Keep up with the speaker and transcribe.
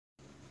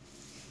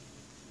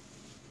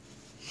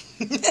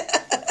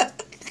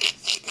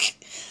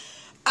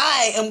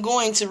I am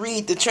going to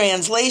read the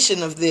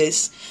translation of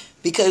this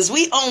because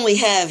we only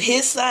have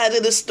his side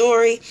of the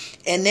story,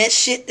 and that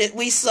shit that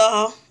we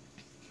saw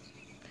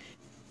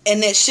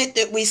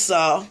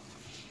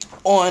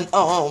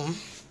on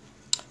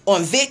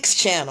Vic's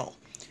channel.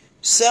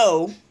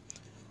 So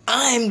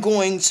I'm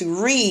going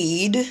to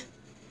read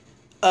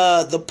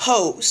the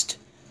post.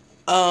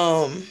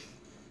 I'm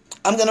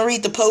going to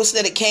read the post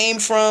that it came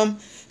from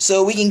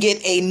so we can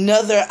get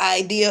another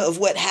idea of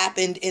what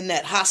happened in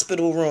that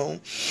hospital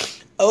room.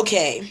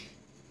 Okay.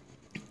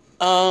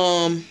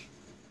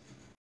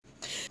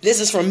 This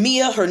is from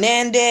Mia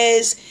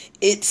Hernandez.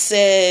 It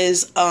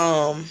says,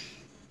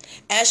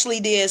 Ashley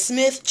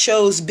Diaz-Smith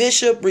chose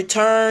Bishop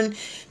return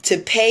to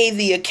pay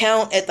the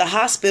account at the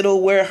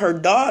hospital where her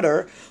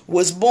daughter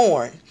was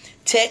born.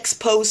 Text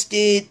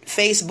posted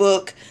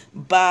Facebook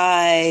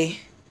by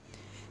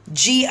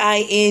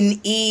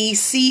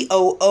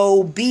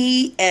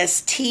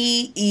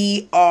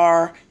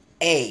GINECOOBSTERA,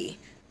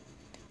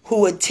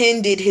 who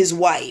attended his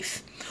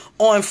wife.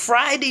 On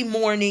Friday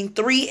morning,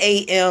 3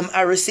 a.m.,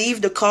 I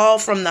received a call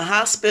from the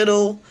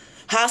hospital's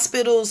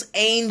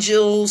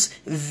Angels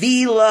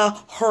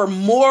Villa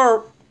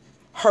Hermosa,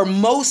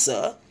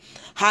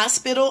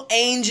 Hospital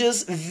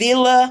Angels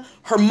Villa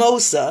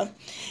Hermosa,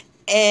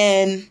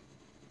 an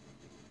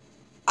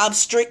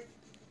obstetric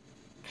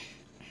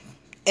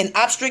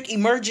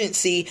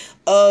emergency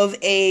of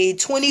a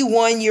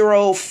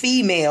 21-year-old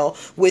female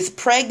with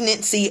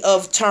pregnancy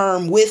of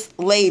term with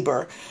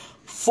labor.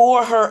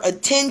 For her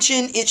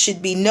attention, it should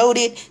be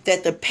noted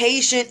that the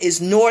patient is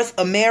North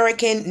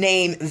American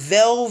named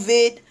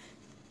Velvet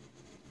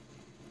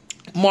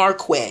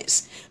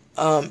Marquez.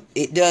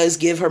 It does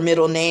give her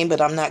middle name,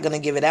 but I'm not going to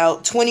give it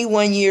out.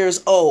 21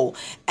 years old.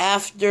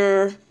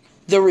 After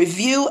the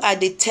review, I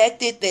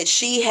detected that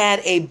she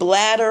had a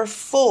bladder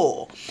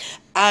full.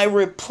 I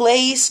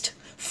replaced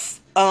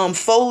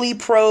Foley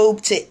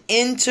probe to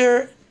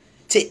empty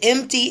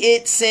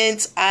it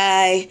since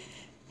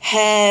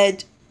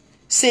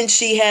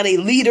she had a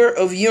liter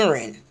of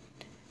urine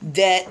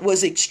that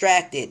was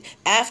extracted.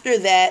 After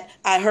that,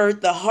 I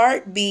heard the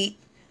heartbeat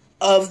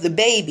of the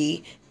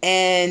baby,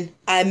 and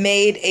I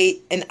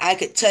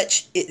could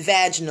touch it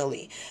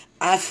vaginally.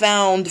 I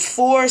found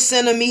 4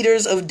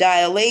 centimeters of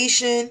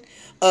dilation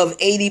of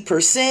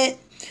 80%.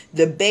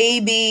 The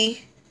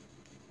baby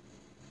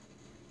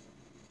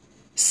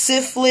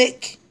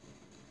septic,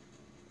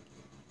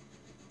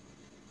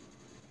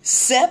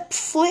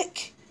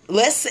 CEPHALIC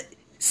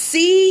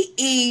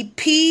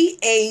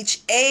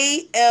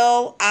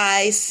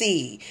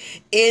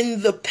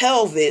in the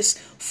pelvis,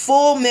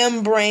 full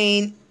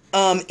membrane,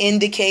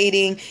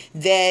 indicating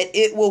that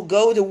it will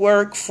go to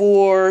work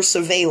for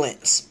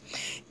surveillance.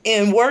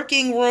 In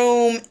working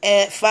room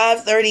at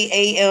 5:30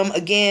 a.m.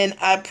 again,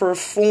 I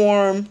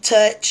perform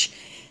touch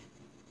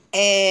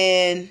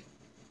and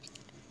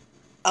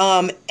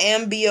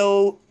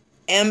ambiotomy,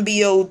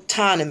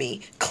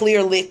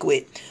 clear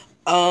liquid.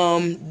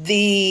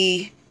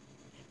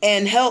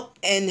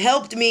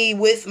 Helped me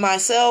with my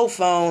cell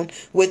phone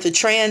with the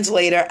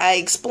translator. I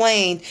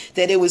explained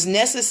that it was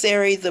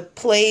necessary to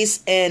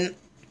place an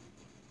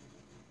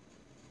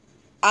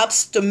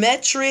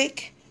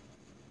obstetric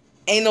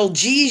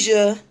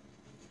analgesia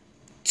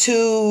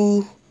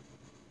to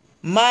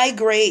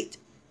migrate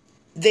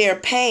their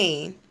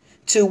pain,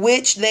 to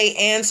which they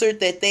answered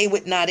that they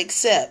would not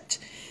accept.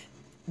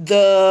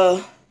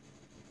 That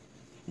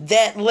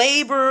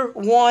labor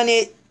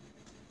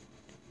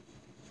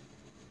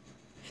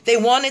they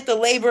wanted the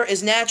labor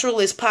as natural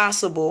as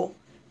possible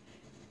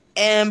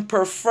and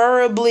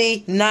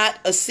preferably not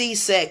a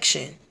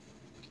C-section.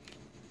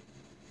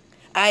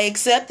 I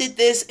accepted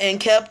this and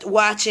kept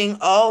watching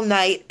all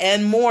night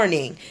and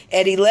morning.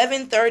 At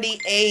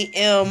 11:30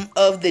 a.m.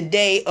 of the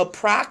day,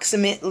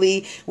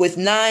 approximately with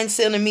 9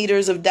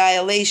 centimeters of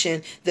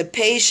dilation, the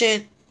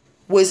patient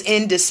was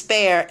in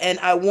despair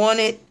and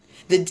wanted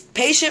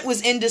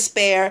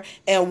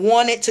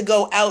to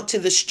go out to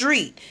the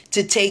street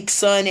to take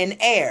sun and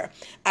air.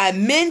 I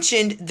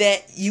mentioned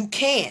that you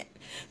can't,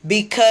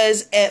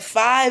 because at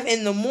 5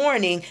 in the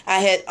morning, I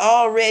had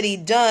already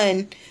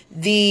done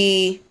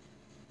the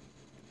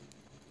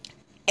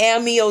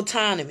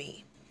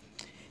amiotomy.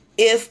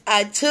 If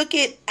I took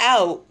it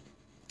out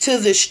to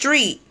the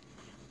street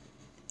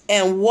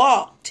and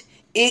walked,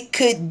 it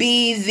could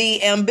be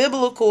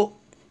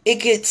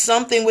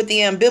something with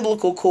the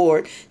umbilical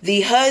cord.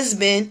 The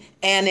husband,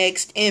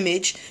 annexed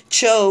image,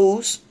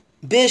 chose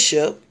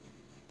Bishop,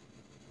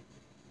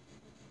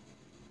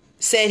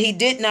 said he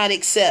did not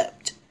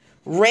accept,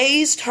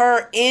 raised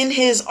her in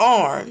his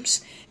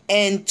arms,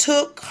 and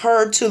took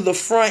her to the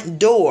front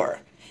door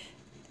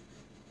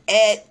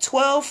at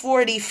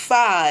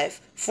 12:45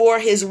 for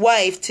his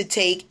wife to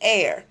take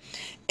air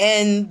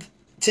in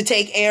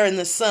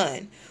the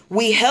sun.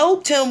 We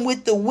helped him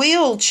with the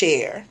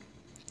wheelchair.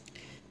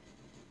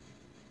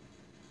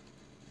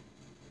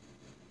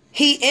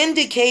 He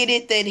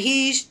indicated that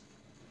he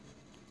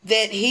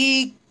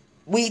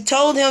We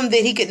told him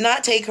that he could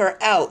not take her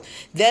out.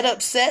 That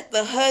upset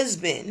the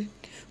husband.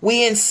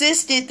 We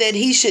insisted that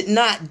he should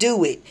not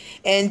do it,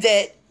 and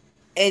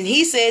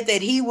he said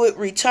that he would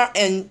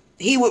return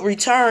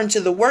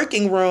to the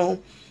working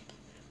room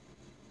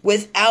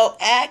without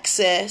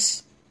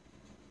access,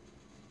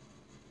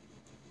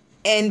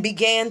 and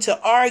began to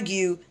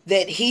argue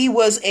that he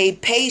was a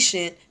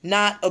patient,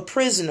 not a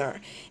prisoner,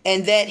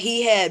 and that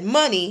he had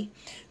money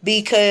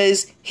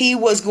because he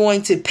was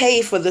going to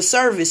pay for the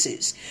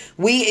services.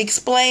 We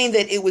explained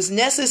that it was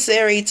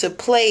necessary to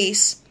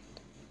place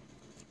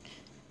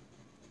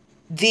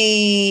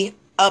the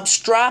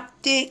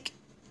obstetric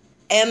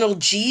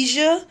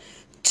analgesia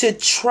to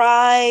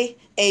try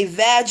a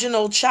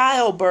vaginal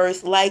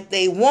childbirth like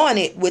they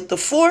wanted with the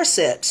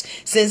forceps,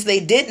 since they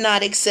did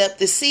not accept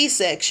the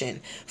C-section.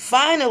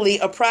 Finally,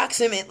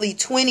 approximately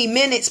 20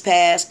 minutes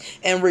passed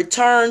and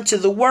returned to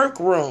the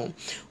workroom.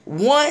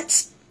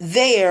 Once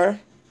there,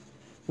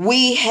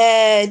 we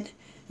had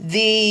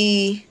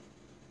the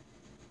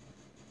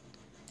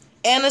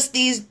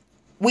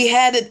we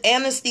had an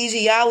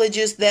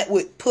anesthesiologist that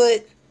would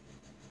put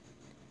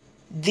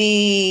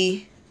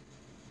the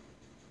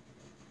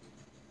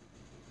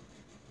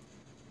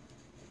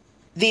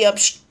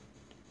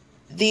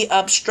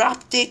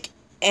obstetric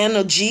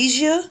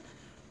analgesia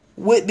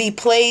would be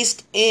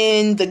placed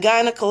in the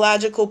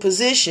gynecological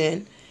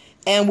position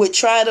and would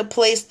try to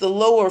place the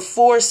lower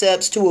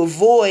forceps to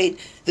avoid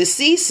the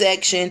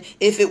C-section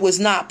if it was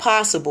not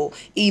possible.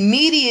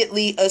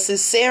 Immediately, a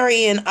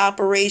cesarean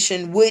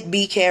operation would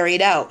be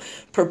carried out.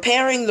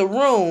 Preparing the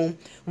room,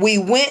 we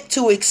went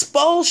to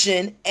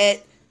expulsion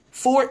at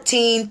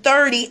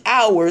 14:30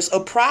 hours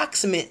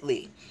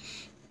approximately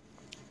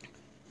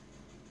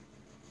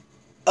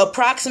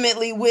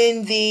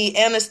when the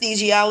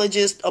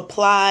anesthesiologist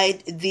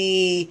applied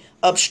the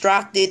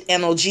obstructed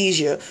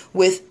analgesia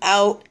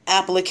without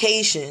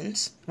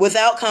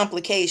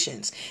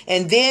complications.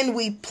 And then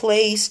we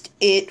placed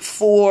it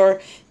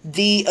for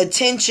the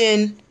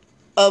attention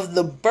of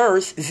the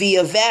birth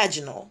via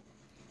vaginal.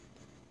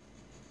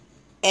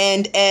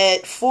 And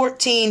at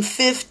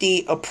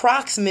 14:50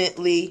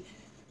 approximately,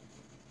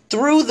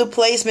 through the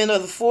placement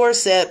of the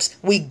forceps,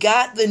 we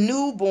got the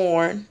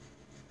newborn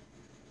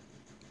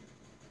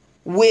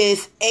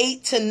with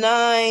 8 to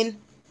 9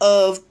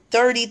 of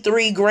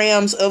 33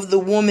 grams of the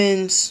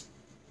woman's.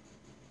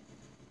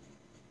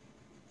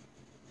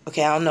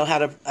 Okay, I don't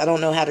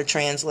know how to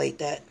translate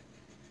that.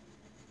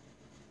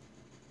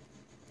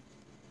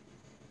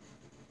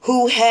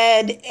 Who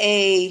had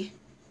a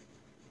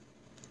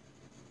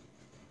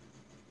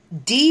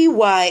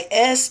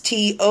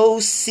dystocia,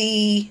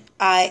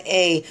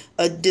 a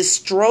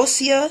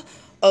dystrosia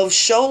of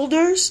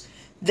shoulders,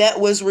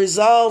 that was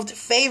resolved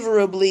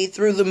favorably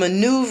through the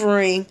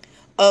maneuvering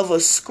of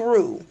a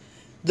screw.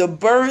 The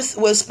birth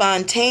was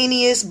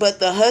spontaneous, but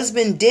the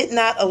husband did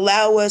not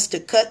allow us to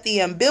cut the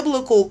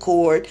umbilical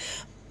cord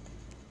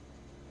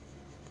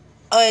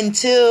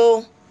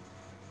until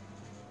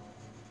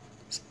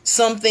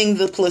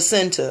the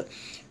placenta.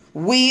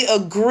 We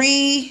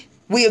agreed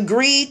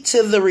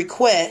to the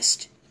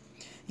request.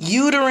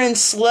 Uterine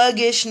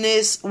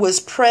sluggishness was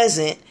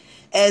present,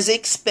 as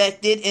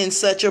expected in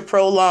such a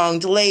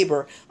prolonged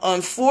labor.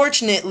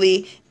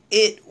 Unfortunately,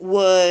 it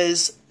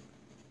was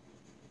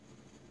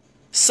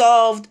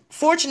solved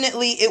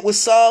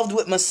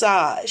with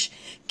massage,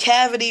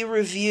 cavity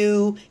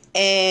review,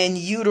 and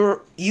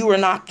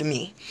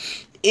urinectomy.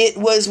 It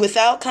was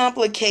without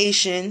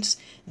complications.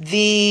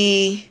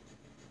 The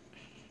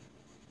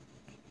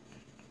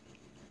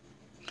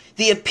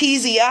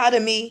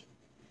episiotomy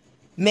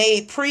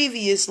made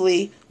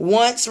previously,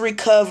 once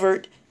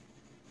recovered,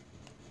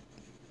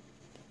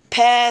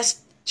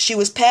 she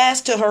was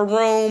passed to her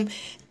room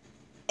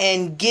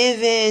and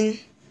given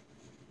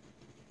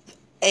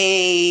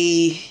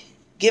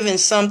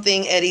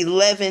something at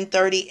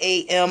 11:30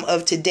 a.m.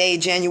 of today,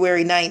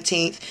 January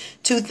 19th,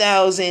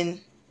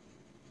 2000.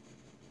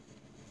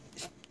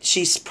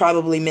 She's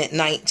probably meant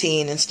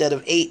 19 instead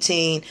of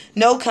 18.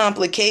 No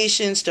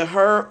complications to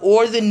her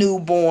or the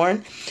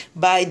newborn.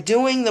 By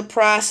doing the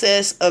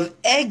process of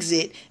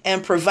exit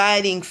and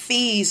providing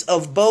fees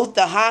of both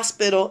the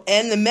hospital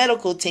and the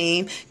medical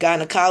team,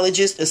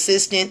 gynecologist,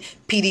 assistant,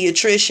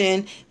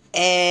 pediatrician,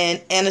 and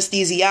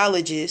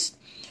anesthesiologist,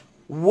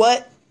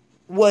 what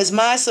was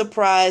my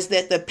surprise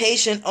that the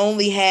patient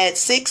only had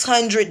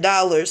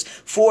 $600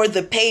 for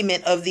the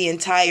payment of the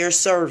entire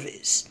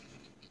service.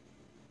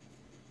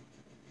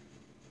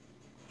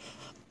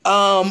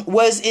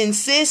 Was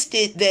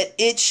insisted that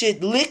it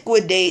should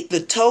liquidate the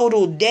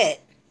total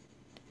debt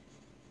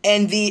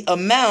and the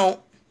amount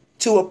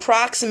to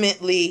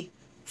approximately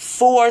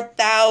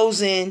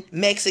 4,000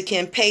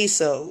 Mexican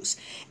pesos,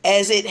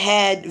 as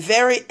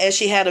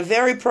she had a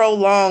very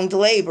prolonged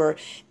labor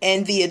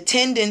and the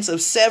attendance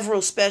of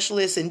several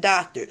specialists and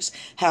doctors.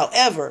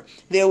 However,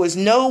 there was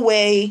no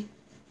way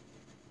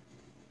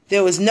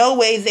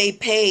they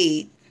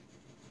paid.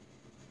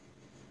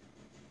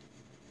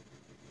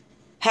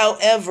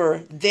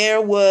 However, there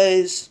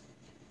was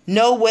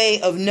no way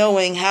of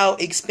knowing how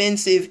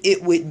expensive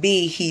it would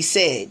be, he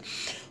said.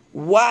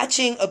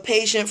 Watching a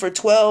patient for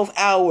 12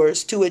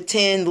 hours to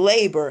attend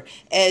labor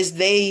as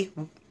they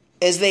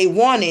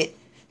wanted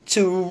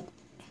to,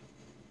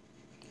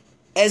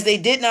 as they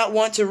did not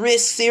want to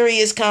risk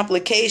serious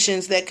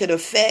complications that could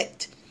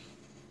affect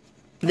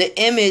the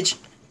image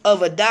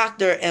of a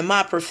doctor and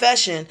my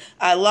profession,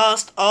 I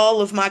lost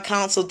all of my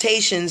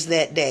consultations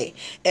that day,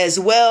 as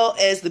well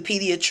as the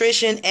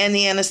pediatrician and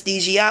the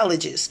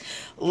anesthesiologist.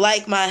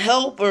 Like my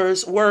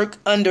helpers work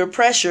under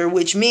pressure,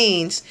 which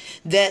means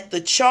that the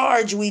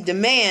charge we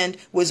demand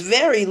was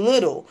very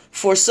little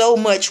for so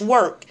much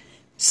work.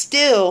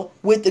 Still,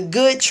 with the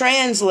good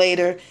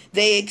translator,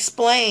 they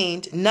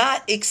explained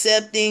not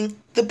accepting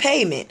the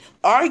payment,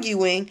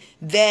 arguing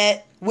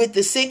that with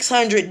the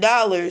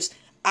 $600,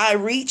 I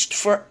reached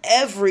for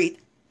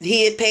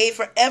he had paid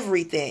for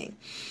everything.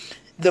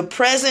 The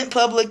present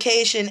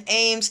publication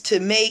aims to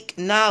make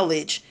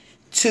knowledge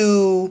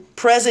to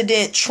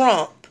President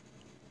Trump.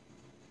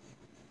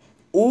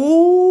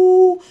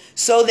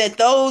 So that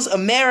those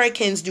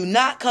Americans do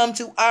not come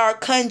to our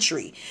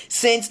country,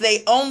 since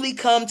they only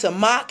come to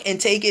mock and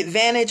take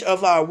advantage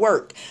of our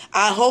work.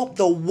 I hope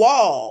the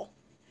wall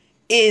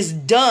is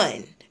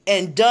done,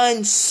 and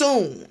done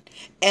soon.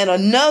 And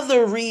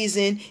another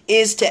reason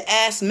is to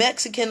ask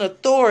Mexican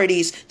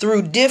authorities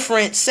through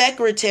different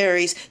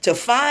secretaries to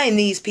find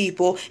these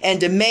people and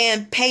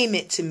demand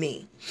payment to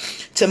me,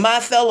 to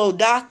my fellow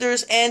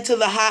doctors, and to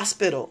the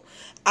hospital.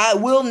 I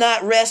will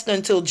not rest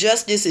until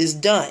justice is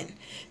done.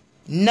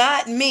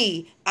 Not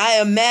me.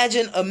 I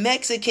imagine a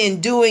Mexican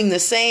doing the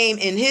same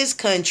in his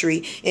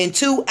country. In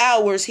 2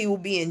 hours, he will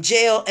be in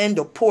jail and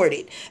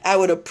deported. I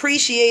would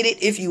appreciate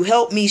it if you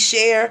help me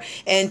share,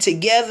 and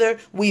together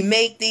we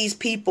make these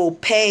people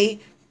pay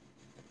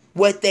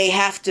what they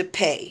have to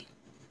pay.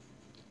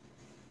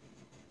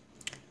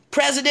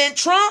 President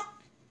Trump,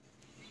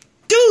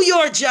 do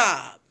your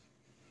job.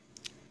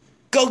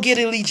 Go get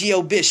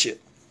Eligio Bishop.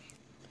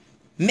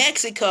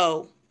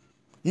 Mexico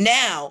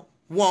now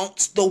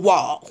wants the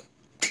wall.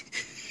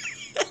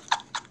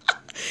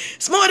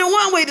 It's more than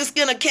one way to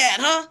skin a cat,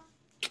 huh?